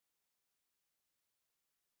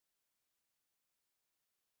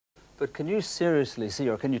But can you seriously see,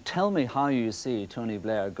 or can you tell me how you see Tony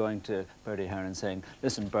Blair going to Bertie Ahern and saying,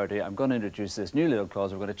 listen, Bertie, I'm going to introduce this new little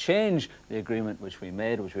clause. We're going to change the agreement which we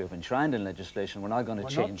made, which we have enshrined in legislation. We're not going to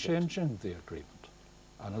change it. We're not changing the agreement.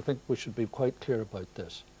 And I think we should be quite clear about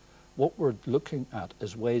this. What we're looking at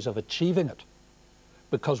is ways of achieving it.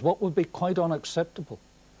 Because what would be quite unacceptable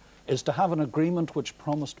is to have an agreement which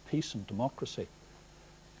promised peace and democracy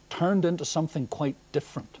turned into something quite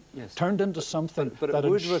different. Yes. Turned into something but that it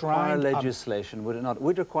would require legislation, would it not? It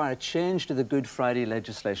would require a change to the Good Friday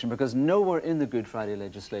legislation, because nowhere in the Good Friday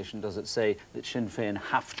legislation does it say that Sinn Féin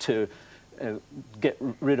have to get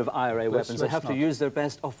rid of IRA weapons. They have to use their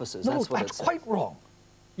best offices. No, that's what that's quite wrong.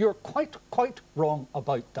 You're quite wrong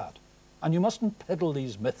about that. And you mustn't peddle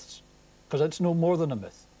these myths, because it's no more than a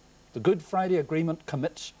myth. The Good Friday Agreement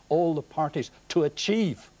commits all the parties to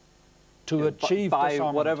achieve by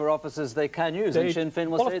whatever offices they can use. And Sinn Féin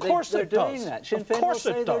will say they're doing that. Sinn Féin will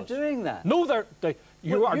say they're doing that. No,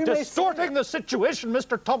 you are distorting the situation,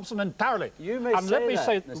 Mr. Thompson, entirely. You may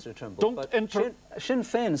say that, Mr. Trimble, but Sinn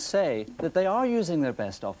Féin say that they are using their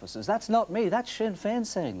best offices. That's not me. That's Sinn Féin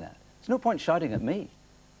saying that. There's no point shouting at me.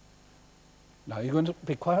 Now, you're going to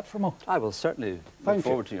be quiet for a moment. I will certainly look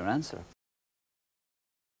forward to your answer.